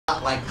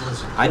not like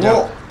Blizzard. I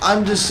don't. Well,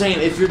 I'm just saying,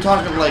 if you're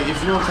talking like,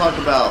 if you want to talk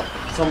about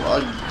some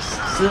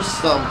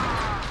system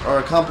or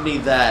a company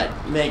that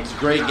makes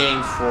great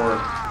games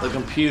for the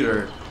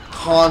computer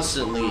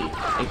constantly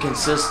and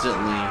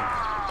consistently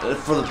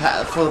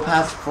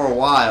for a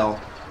while,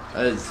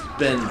 it's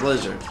been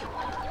Blizzard.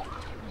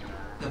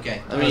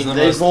 Okay. I mean,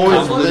 they've won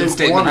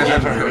I've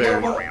ever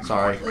heard.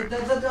 Sorry.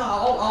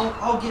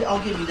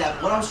 I'll give you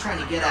that. What I was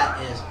trying to get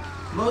at is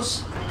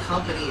most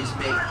companies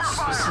make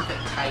specific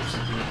types of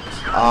games.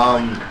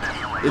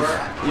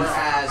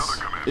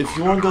 If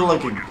you want to go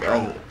like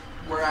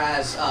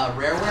whereas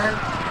Rareware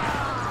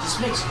just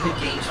makes good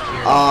games.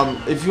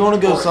 Period. If you want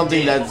to go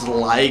something that's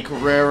like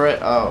Rareware,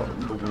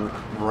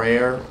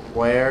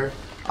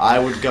 I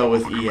would go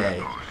with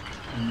EA.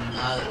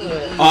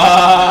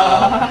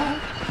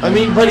 I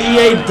mean, but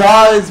EA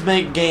does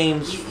make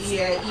games.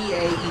 EA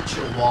eats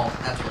your wallet.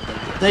 That's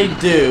what they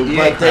do. EA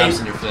But crabs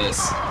in your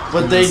face.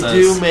 But they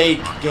do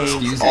make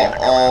games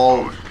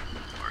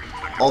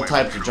all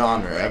types of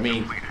genre. I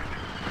mean,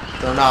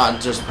 they're not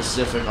just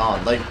specific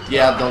on. Like,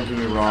 yeah, don't get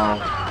me wrong,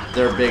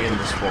 they're big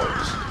into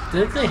sports.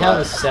 Didn't they have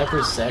a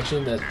separate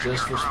section that's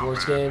just for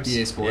sports games?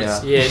 EA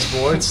Sports. Yeah. EA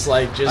Sports,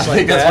 like just I like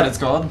think that. that's what it's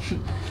called. It's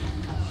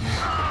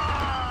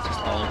just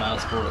all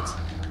about sports.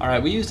 All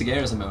right, we used a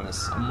garrison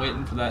bonus. I'm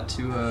waiting for that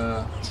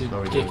to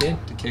kick in.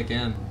 To kick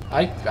in.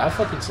 I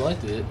fucking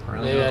selected it.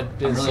 Really, I'm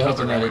really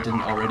hoping that it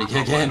didn't already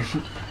kick in. It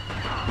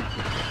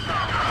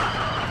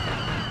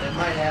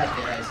might have,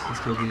 guys. This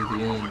could be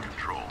the end.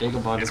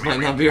 Dagobah might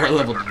not be our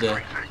level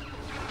today.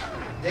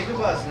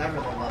 Dagobah's never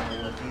the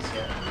level with these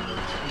guys.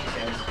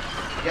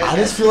 I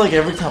just feel like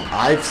every time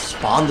I've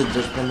spawned it,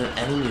 there's been an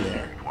enemy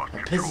there.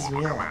 It pisses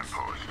me off.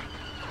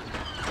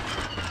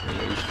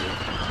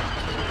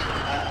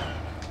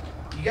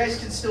 You guys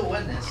can still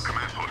win this.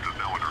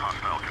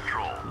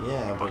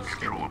 Yeah, but it's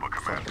gonna be a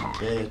fucking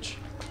bitch.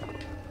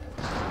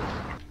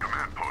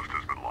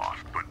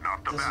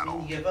 Doesn't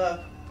mean you give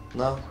up.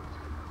 No.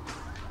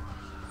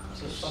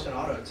 So it's fucking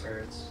auto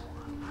turrets.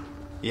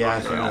 Yeah, I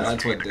think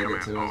that's what did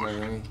it to us, I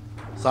think.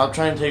 Stop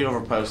trying to take over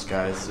posts,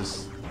 guys.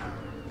 Just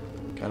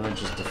kind of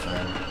just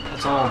defend.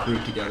 Let's all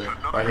group together.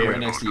 Right here. Right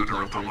next to you,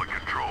 Player 3.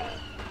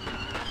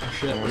 Oh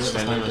shit, We're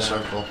standing in a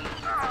circle.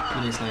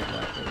 You need snipe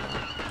that.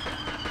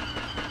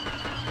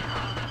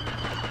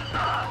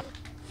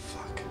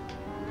 Fuck.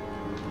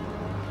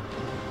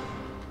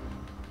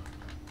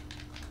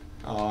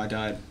 Oh, I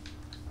died.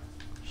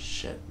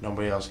 Shit,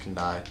 nobody else can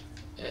die.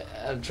 Yeah,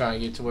 I'm trying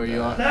to get to where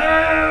you are.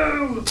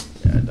 No!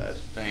 Yeah, I died.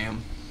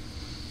 Bam.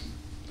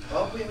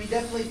 Well, we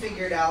definitely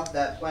figured out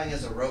that playing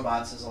as a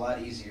robots is a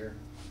lot easier.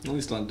 At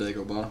least on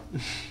Dagobah.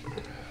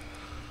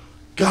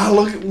 God,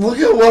 look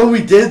at what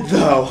we did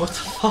though. What the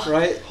fuck?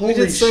 Right? Holy we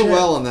did so shit.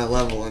 well on that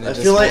level, and I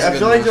feel like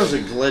there was a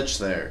glitch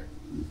there.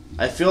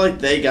 I feel like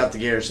they got the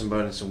garrison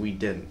bonus and we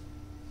didn't.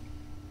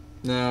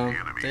 No,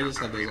 they just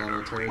had those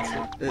auto turrets.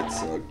 It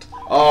sucked.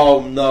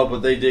 Oh no, but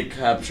they did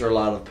capture a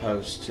lot of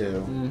posts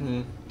too.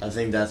 Mm-hmm. I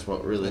think that's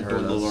what really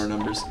hurt the lower us.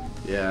 numbers.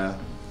 Yeah.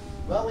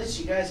 Well, at least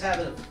you guys have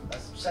a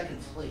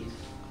second fleet.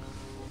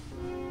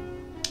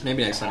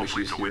 Maybe next time we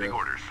choose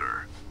hero.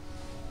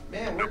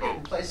 Man, we're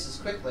getting places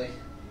quickly.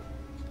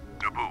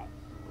 Oh,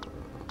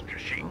 I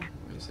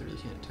guess they really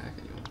can't attack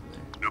anyone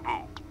from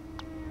there.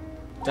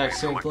 Attack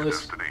so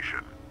close.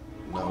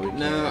 No, we can't.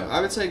 No,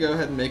 I would say go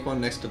ahead and make one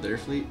next to their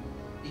fleet.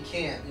 You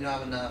can't. You don't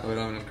have enough. Oh, we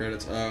don't have enough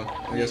credits. Oh,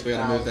 I guess we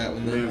gotta move that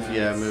one then.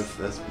 Move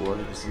this board.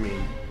 I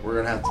mean, we're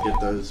gonna have to get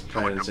those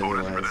planets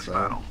anyway,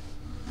 so.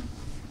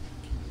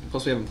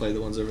 Plus, we haven't played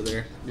the ones over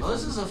there. Well,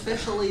 this is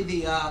officially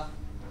the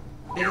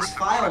biggest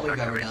file we've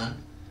ever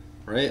done.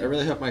 Right? I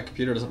really hope my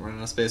computer doesn't run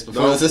out of space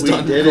before No, this is we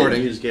done didn't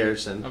recording. use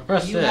Garrison. I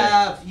pressed You it.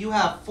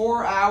 have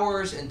 4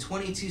 hours and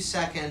 22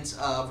 seconds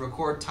of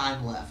record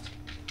time left.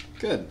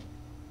 Good.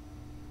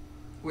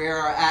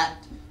 We're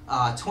at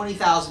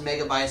 20,000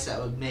 megabytes.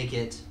 That would make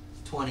it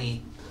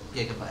 20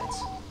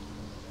 gigabytes.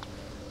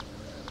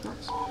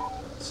 Nice.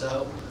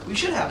 So we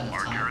should have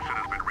enough time.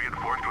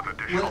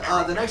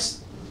 When,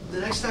 the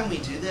next time we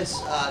do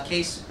this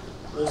case,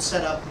 we'll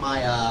set up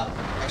my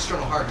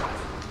external hard drive.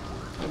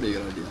 That'd be a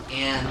good idea.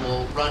 And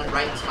we'll run it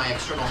right into my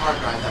external hard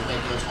drive. That way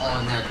it goes all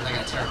in there because I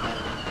got a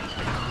terabyte.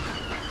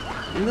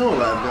 You know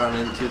what I've gone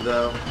into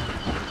though?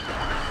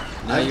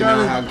 Now you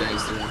know how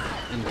gangster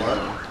and What?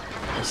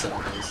 or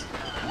seven days.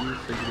 You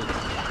figured it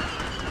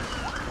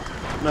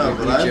out. No,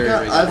 but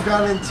I've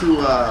gone into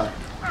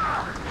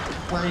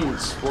playing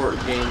sport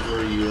games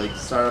where you like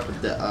start up a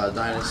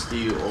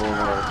dynasty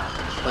or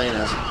playing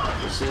as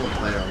a single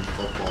player on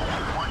football.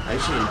 I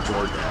actually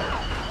enjoyed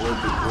that. Road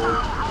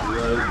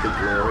to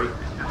Glory.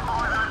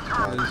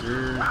 What is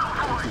your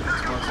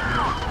Xbox?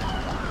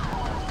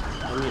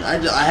 I mean,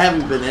 I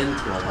haven't been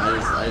into them.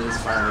 I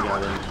just finally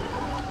got into it.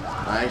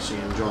 I actually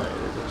enjoy it.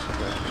 It's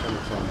kind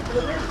of fun.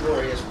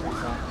 Glory is pretty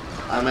fun.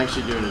 I'm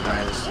actually doing a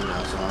dynasty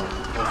now, so I'll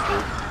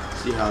hopefully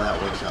see how that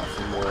works out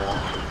for more.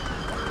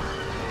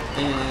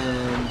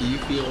 And do you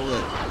feel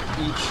that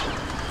each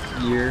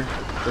year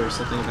there's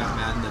something about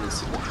Madden that is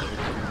single player?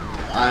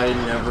 I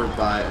never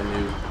buy a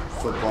new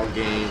football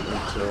game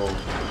until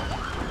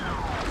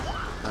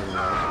I don't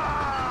know.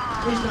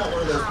 He's not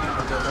one of those people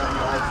that goes out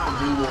and buys the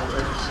new one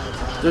every single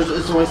time.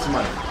 It's a waste of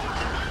money.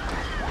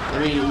 I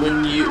mean, when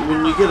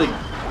you get a,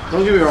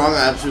 don't get me wrong,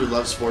 I absolutely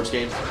love sports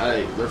games.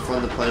 They're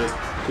fun to play with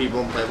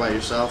people and play by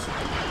yourself.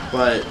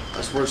 But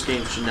a sports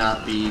game should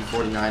not be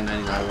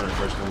 $49.99 when it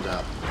first comes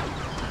out.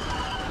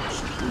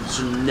 It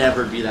should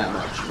never be that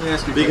much. Let me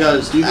ask you a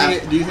because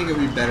question. Do you think it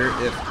would be better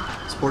if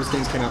sports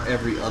games came out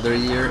every other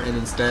year and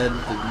instead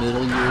the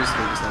middle years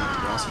they just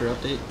have a roster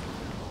update?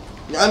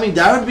 I mean,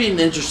 that would be an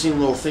interesting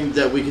little thing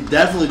that we could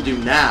definitely do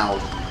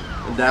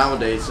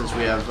nowadays, since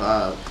we have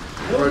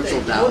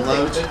virtual downloads.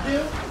 What they could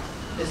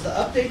do is the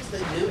updates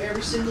they do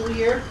every single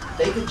year,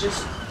 they could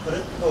just put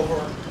it over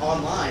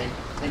online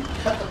and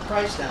cut the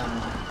price down on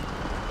it.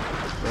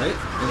 Right?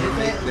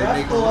 And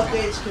graphical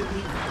updates can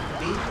be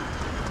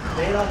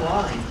made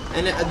online.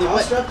 And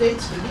roster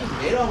updates can be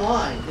made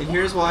online. And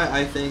here's why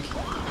I think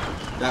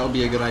that would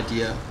be a good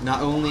idea.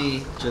 Not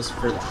only just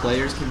for the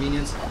players'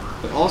 convenience,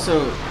 but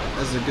also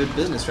as a good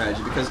business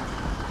strategy. Because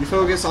you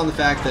focus on the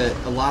fact that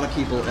a lot of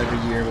people every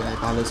year when they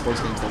buy those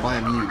sports games, they'll buy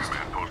them used.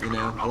 You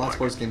know, a lot of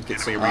sports games get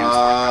sold used.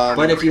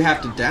 But if you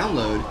have to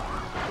download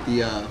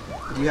the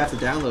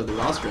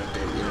roster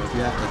update, you know, if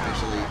you have to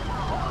actually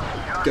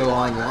go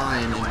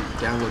online and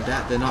download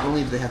that, then not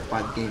only do they have to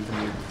buy the game from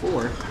the year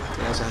before,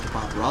 they also have to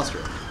buy the roster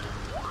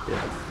update.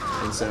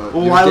 Yeah. And so,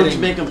 well, why would you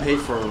make them pay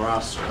for a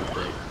roster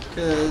update?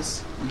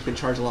 Because you can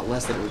charge a lot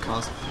less than it would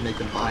cost to make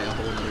them buy a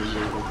whole other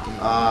year worth of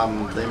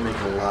games. They make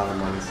a lot of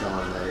money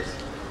selling those.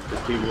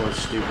 Because people are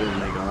stupid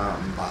and they go out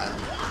and buy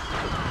them.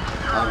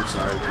 I'm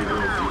sorry, people,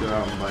 if you go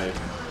out and buy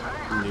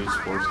new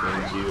sports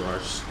games, you are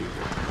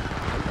stupid.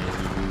 And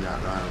you do not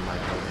know how to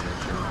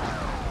micromanage them.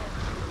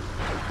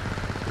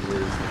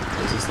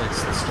 It's just like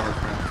the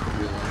StarCraft for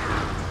real life.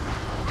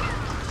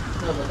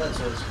 No, but that's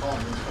what it's called.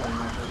 It's called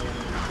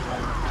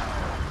micromanaging.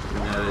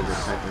 That is a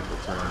technical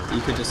term.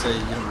 You could just say you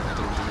don't have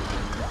to manage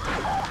it.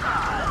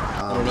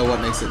 I don't know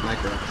what makes it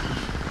micro.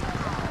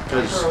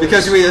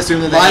 Because we assume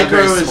that they have a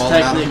very small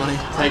amount of money.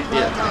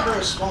 Micro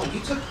is small.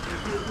 You're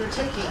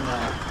taking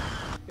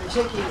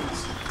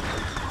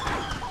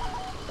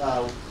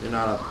you're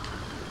not a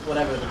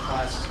whatever the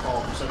class is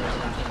called. For some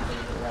reason, I can't think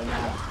of it right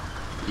now.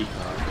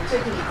 econ. You're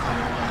taking econ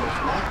numbers.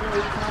 Macro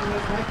econ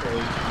is micro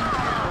econ.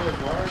 Macro is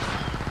large.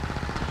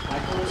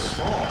 Micro is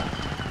small.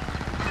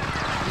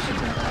 You should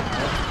know that,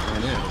 right?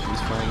 I know.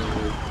 He's finding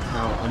out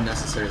how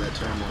unnecessary that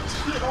term was.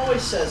 He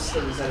always says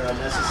things that are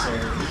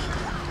unnecessary.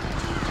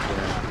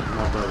 Yeah,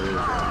 my brother is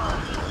right.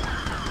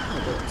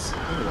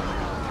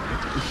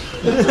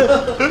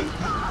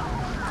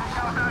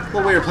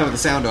 Well, we were playing with the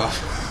sound off.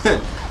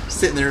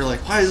 Sitting there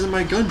like, why isn't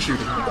my gun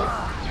shooting?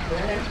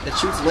 It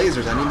shoots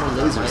lasers. I need more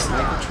lasers.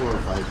 Make a tour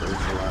viper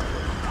for that.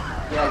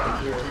 Yeah, I can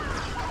hear it.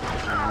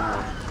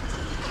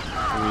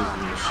 I'm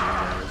using machine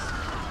guns.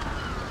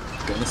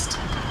 Gunist.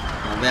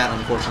 Now that,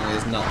 unfortunately,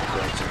 is not the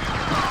correct term.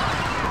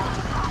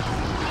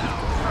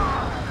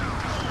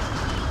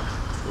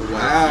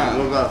 Wow.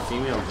 What about a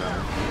female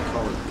gunner? You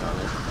call it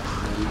gunner.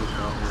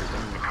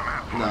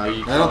 No,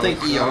 you I don't think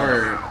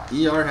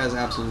ER has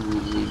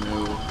absolutely no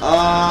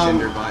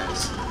gender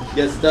bias.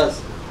 Yes, it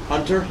does.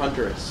 Hunter,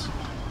 huntress.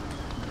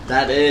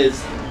 That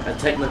is a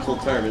technical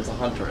term. It's a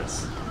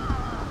huntress.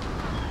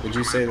 Would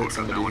you say that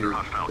somebody who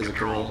is a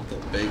girl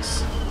that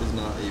bakes is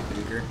not a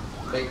baker?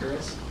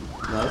 Bakeress?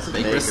 No, it's a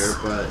Bakeress. baker,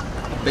 but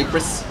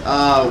Bakeress?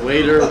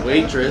 waiter,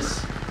 waitress.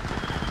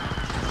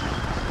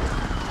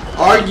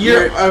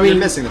 You're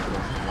missing the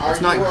point.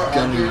 It's not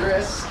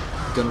gunneress.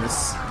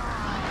 Gunneress.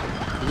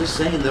 I'm just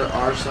saying there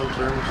are some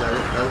terms that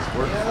it does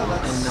work for,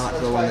 and not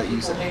the one that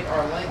you said. Hate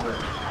our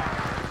language.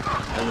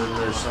 and then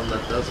there's some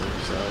that doesn't.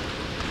 So,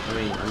 I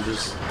mean, I'm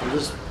just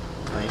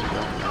playing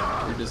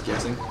that. You're just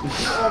guessing. You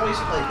always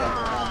play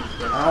that.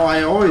 Oh,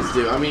 I always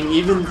do. I mean,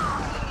 even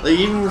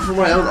for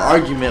my own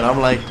argument, I'm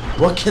like,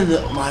 what can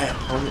my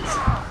opponent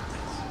say?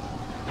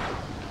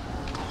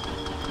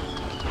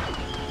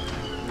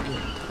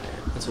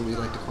 That's what we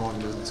like to call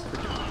in business.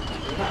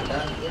 You're not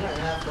done. You're not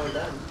halfway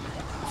done.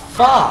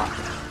 Fuck!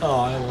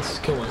 Oh, I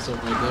almost killed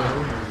myself right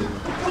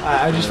there.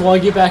 I just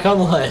want to get back on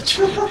the ledge.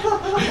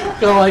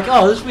 Go like,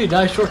 oh, this would be a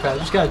nice shortcut. I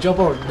just gotta jump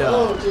over.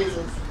 No. Oh,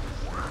 Jesus.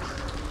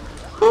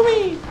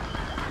 Boomie!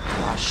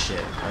 Ah, shit.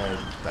 I had a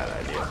bad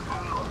idea. What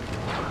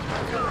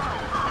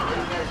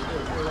do you guys do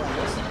if you're on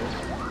this side?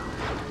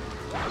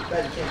 Too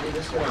bad you can't do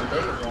this good on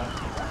David, bro.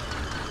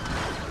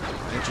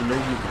 Did you know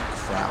you can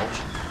crouch?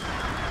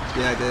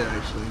 Yeah, I did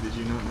actually. Did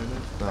you not know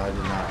that? No, I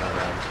did not know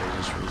that until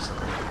just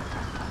recently.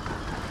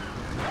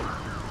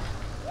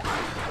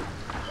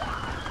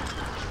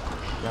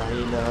 Now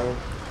you know.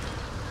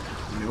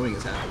 Knowing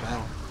is half the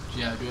battle.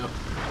 Yeah, go.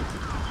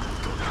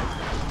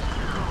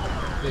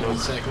 Maybe the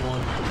second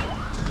one.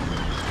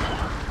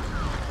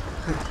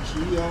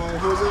 G.I.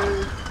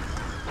 Jose.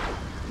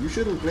 You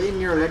shouldn't play in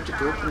your electric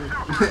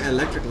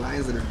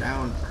lines that are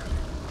down.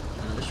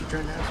 Unless you're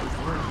trying to have some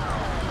fun.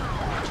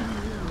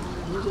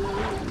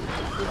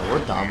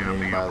 We're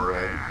dominating, by the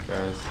way,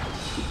 guys.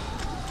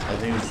 I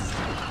think this is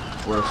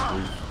the worst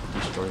we've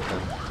destroyed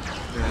them.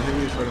 Yeah, I think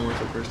we destroyed them once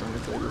the first time we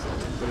played this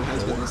level, but it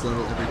has been this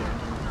level every game.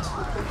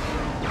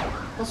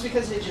 That's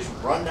because they just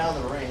run down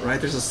the range. Right,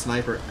 there's a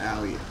sniper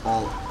alley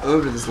all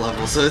over this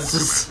level, so it's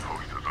just...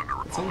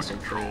 It's almost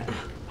unfair.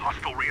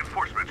 Hostile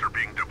reinforcements are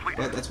being depleted.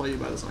 But that's why you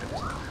buy the snipers.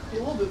 It'd be a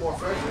little bit more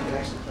fresh when you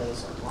actually play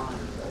this online.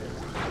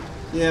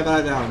 Yeah,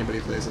 but I doubt anybody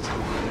plays this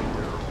online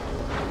anymore.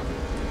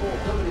 Well,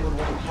 nobody would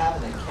want to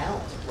have an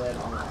account to play it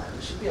online.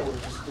 You should be able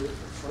to just do it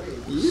for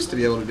free. You used to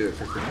be able to do it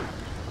for free.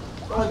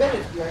 Well, I bet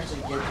if you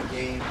actually get the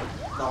game,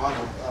 not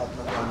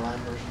the online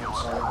version, I'm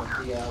sorry,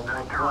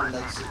 but the one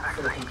that's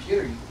for the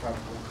computer, you could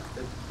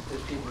probably,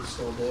 there's people who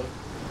still do.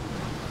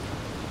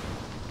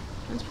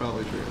 That's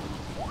probably true.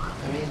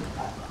 I mean,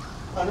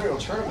 Unreal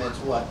Tournament's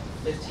what,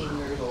 15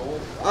 years old?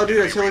 Oh,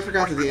 dude, I totally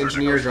forgot that the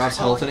engineer drops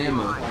health and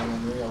ammo. Playing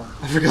Unreal.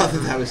 I forgot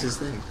that that was his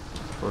thing.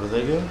 What do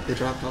they do? They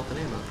drop health and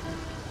ammo.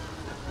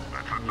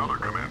 That's another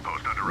command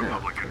post under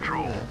Republic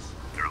control. Yes.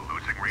 They're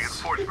losing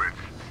reinforcements.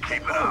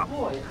 Keep it Oh up.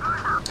 boy,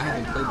 I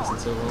haven't played this in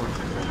so long. I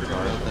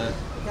forgot about that.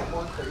 I got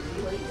one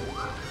crazy lady.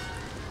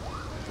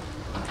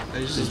 I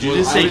just, Did you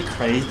just say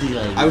crazy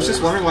like I was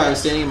just wondering why I was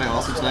standing in my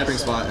awesome sniping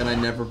spot and I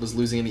never was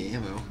losing any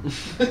ammo.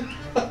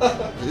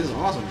 This is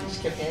awesome. He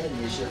just kept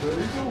handing me shit.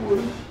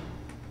 Where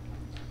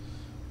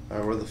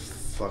Alright, where the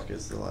fuck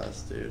is the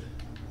last dude?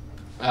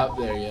 Oh,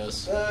 there he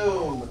is.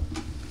 Boom.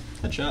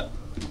 Headshot.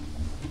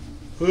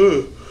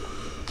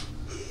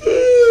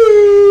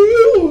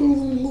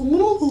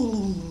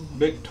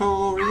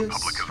 Victorious.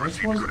 Republic has Which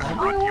received one's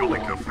critical that?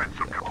 Unique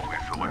offensive complete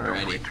select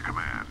Alrighty. fleet to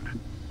command.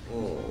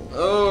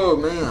 Oh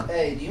man.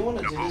 Hey, do you want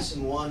to do this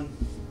in one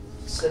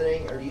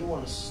sitting, or do you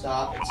want to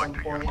stop at some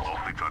Select here. point? All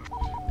fleets on.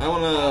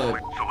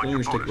 I think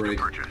we should take a break.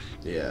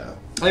 Yeah.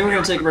 I think we're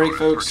gonna take a break,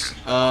 folks.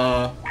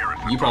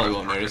 You probably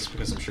won't notice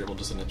because I'm sure we'll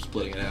just end up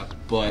splitting it out.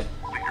 But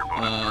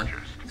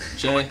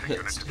Jay,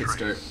 hit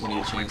start when you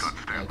get a chance.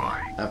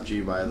 After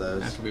you buy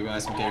those. After we buy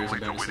some carriers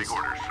and bonuses,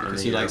 because And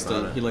he then likes you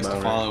to get he likes to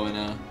boner. follow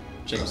in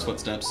Jacob's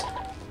footsteps.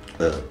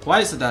 Why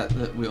is it that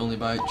we only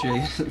buy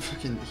Jay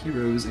fucking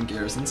heroes and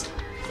garrisons?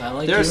 I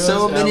like There are heroes,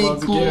 so and I many love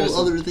the cool garrison.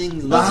 other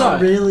things. That's Not all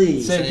right.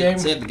 really. Save game?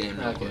 Save the game.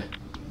 Okay.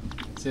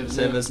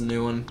 Save this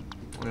new one.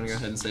 We're gonna go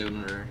ahead and save it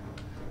under.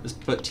 Just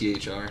put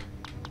THR.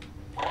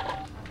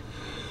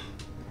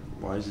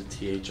 Why is it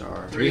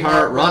THR? 3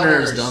 heart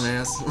runners,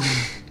 dumbass.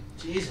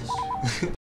 Jesus.